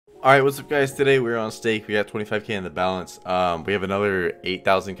Alright, what's up guys? Today we're on stake. We got 25k in the balance. We have another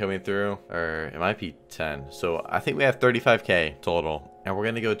 8,000 coming through, or it might be 10. So I think we have 35k total. And we're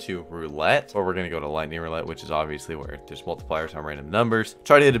going to go to roulette, or we're going to go to lightning roulette, which is obviously where there's multipliers on random numbers.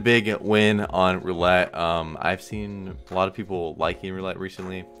 Try to hit a big win on roulette. I've seen a lot of people liking roulette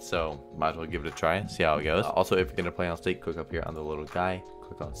recently, so might as well give it a try, see how it goes. Also, if you're going to play on stake, click up here on the little guy,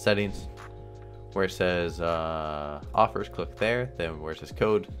 click on settings. Where it says offers, click there. Then where it says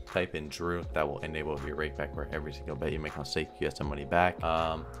code, type in Drew. That will enable your rake back, where every single bet you make on stake, you get some money back.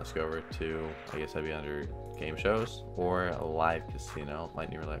 Let's go over to, I guess that'd be under game shows or a live casino.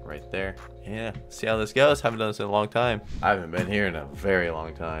 Lightning roulette right there. Yeah, see how this goes. Haven't done this in a long time. I haven't been here in a very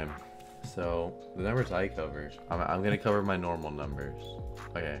long time. So the numbers I covered, I'm gonna cover my normal numbers.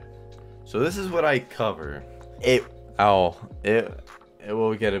 Okay, so this is what I cover. It will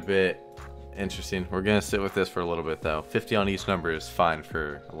get a bit interesting. We're gonna sit with this for a little bit though. 50 on each number is fine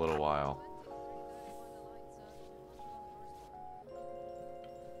for a little while.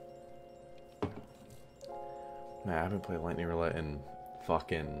 Man, I haven't played lightning roulette in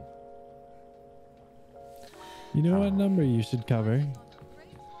fucking... You know what number you should cover?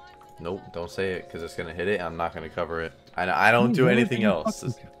 Nope, don't say it because it's gonna hit it. I'm not gonna cover it. I don't do anything else.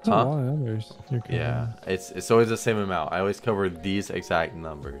 A lot of numbers Yeah, it's always the same amount. I always cover these exact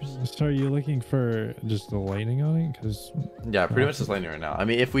numbers. So are you looking for just the lightning on it? Because yeah, pretty much just lightning right now. I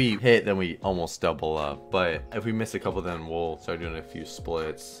mean, if we hit, then we almost double up. But if we miss a couple, then we'll start doing a few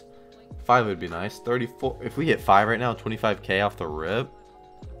splits. 5 would be nice. 34. If we hit 5 right now, 25k off the rip.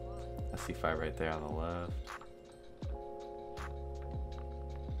 I see 5 right there on the left.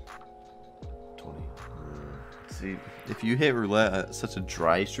 20. See, if you hit roulette at such a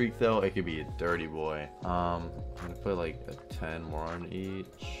dry streak though, it could be a dirty boy. I'm gonna put like a 10 more on each.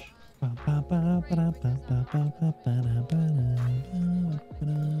 Let's do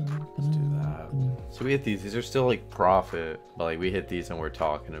that. So we hit these. These are still like profit, but like we hit these and we're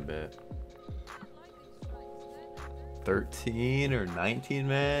talking a bit. 13 or 19,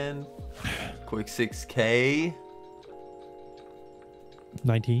 man. Quick 6k.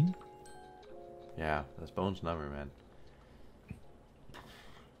 19. Yeah, that's Bones' number, man.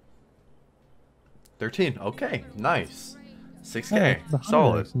 13. Okay, nice. 6k,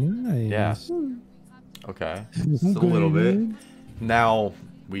 solid. Nice. Yeah. Okay, just a little bit. Now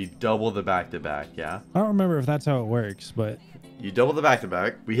we double the back-to-back. Yeah. I don't remember if that's how it works, but you double the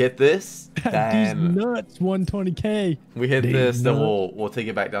back-to-back. We hit this. Then these nuts. 120k. We hit this. Then we'll take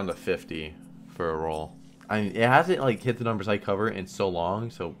it back down to 50 for a roll. I mean, it hasn't like hit the numbers I cover in so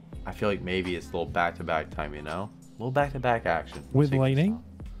long, so I feel like maybe it's a little back-to-back time. You know, a little back-to-back action With lightning.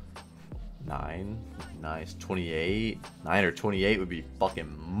 9, nice. 28, 9 or 28 would be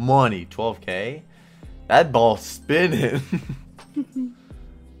fucking money. 12k. That ball's spinning.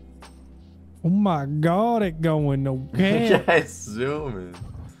 Oh my god, it going okay. Yeah, it's zooming.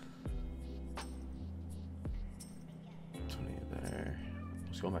 20 there.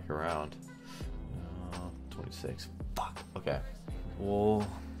 Let's go back around. 26. Fuck. Okay. We'll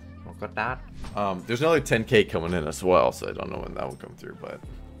look at that. There's another 10k coming in as well, so I don't know when that will come through, but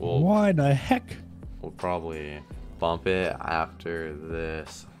why the heck? We'll probably bump it after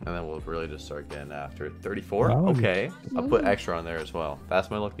this, and then we'll really just start getting after it. 34. Okay, I'll put extra on there as well. That's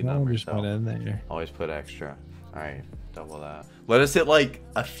my lucky number. Just went in there. Always put extra. All right, double that. Let us hit like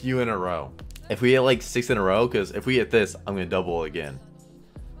a few in a row. If we hit like 6 in a row, because if we hit this, I'm gonna double again.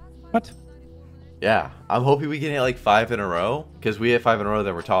 What? Yeah, I'm hoping we can hit like 5 in a row, because we hit 5 in a row,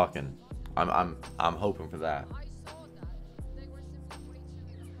 then we're talking. I'm hoping for that.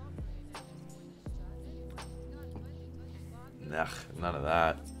 Ugh, none of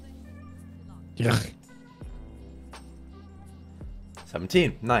that. Yeah.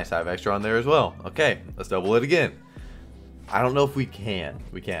 17. Nice. I have extra on there as well. Okay, let's double it again. I don't know if we can.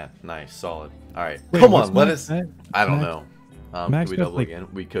 We can. Nice. Solid. All right. Wait, come on. Let us. I don't know. Could we double again?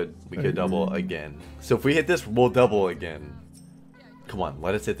 We could double again. So if we hit this, we'll double again. Come on.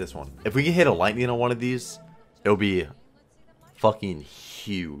 Let us hit this one. If we can hit a lightning on one of these, it'll be fucking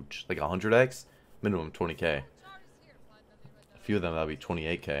huge. Like 100x. Minimum 20k. A few of them, that'll be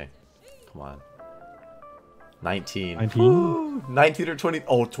 28k. Come on. 19. 19? 19 or 20.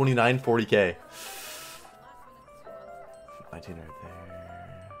 Oh, 29, 40k. 19 right there.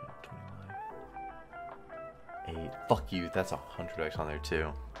 29. 8. Fuck you. That's 100x on there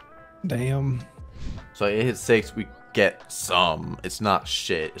too. Damn. So it hit 6. We get some. It's not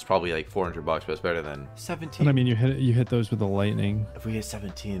shit. It's probably like 400 bucks, but it's better than 17. But I mean, you hit those with the lightning. If we hit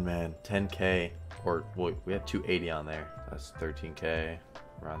 17, man, 10k. Or well, we had 280 on there. That's 13k.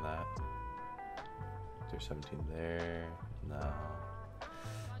 Around that. There's 17 there. No.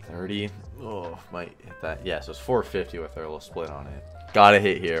 30. Oh, might hit that. Yeah, so it's 450 with our little split on it. Gotta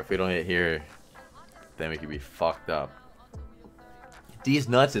hit here. If we don't hit here, then we could be fucked up. These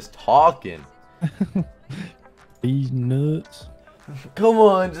nuts is talking. These nuts. Come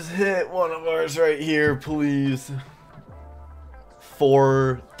on, just hit one of ours right here, please.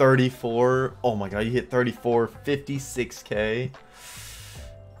 434. Oh my god, you hit 34. 56k.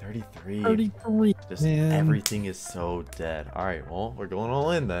 33. 33. Just man. everything is so dead. Alright, well, we're going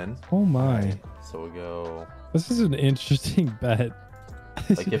all in then. Oh my. Right, so we'll go. This is an interesting bet.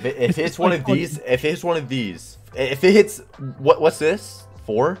 Like if it's one of these, if it's one of these, if it hits what's this?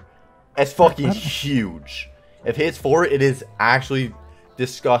 4? It's fucking huge. If it hits 4, it is actually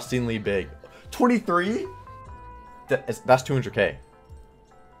disgustingly big. 23? That's 200k.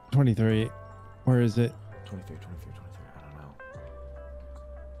 23. Where is it? 23. I don't know.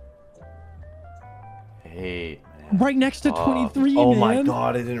 8, man. Right next to 23, oh man. my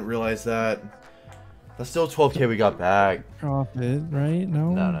god, I didn't realize that. That's still 12k we got back. Profit, right?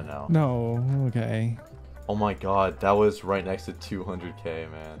 No? No. No, okay. Oh my god, that was right next to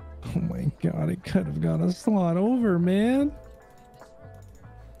 200k, man. Oh my god, it could have got a slot over, man.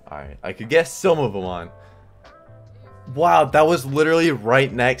 Alright, I could guess some of them on. Wow, that was literally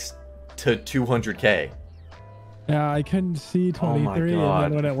right next to 200k. Yeah, I couldn't see 23, and God.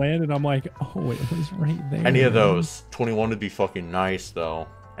 then when it landed, I'm like, oh, it was right there. Any of man. those. 21 would be fucking nice, though.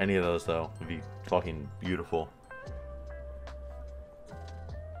 Any of those, though, would be fucking beautiful.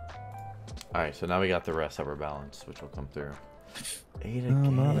 Alright, so now we got the rest of our balance, which will come through. 8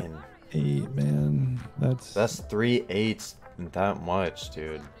 again. 8, man. That's 3 8s and that much,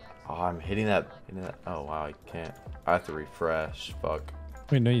 dude. Oh, I'm hitting that. Oh, wow, I can't. I have to refresh. Fuck.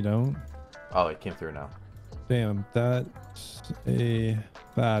 Wait, no, you don't. Oh, it came through now. Damn, that's a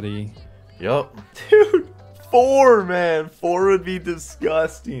fatty. Yup. Dude, 4, man. 4 would be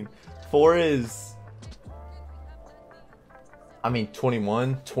disgusting. 4 is... I mean,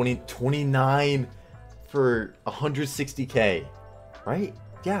 21, 20, 29 for 160k. Right?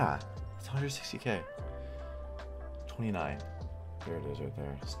 Yeah. It's 160k. 29. There it is right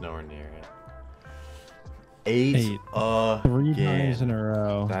there. It's nowhere near it. 8 3 again. times in a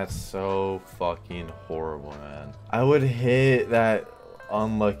row. That's so fucking horrible, man. I would hit that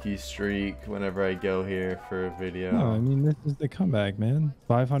unlucky streak whenever I go here for a video. No, I mean, this is the comeback, man.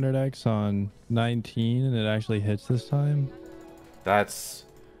 500x on 19, and it actually hits this time. That's...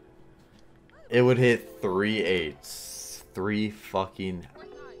 It would hit 3 8s. 3 fucking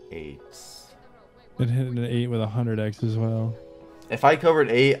 8s. It hit an 8 with 100x as well. If I covered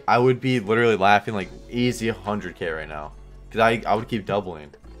 8, I would be literally laughing like easy 100k right now. Because I would keep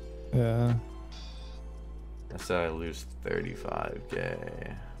doubling. Yeah. Instead I lose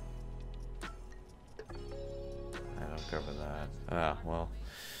 35k. I don't cover that. Ah, well.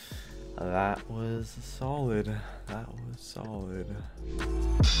 That was solid. That was solid.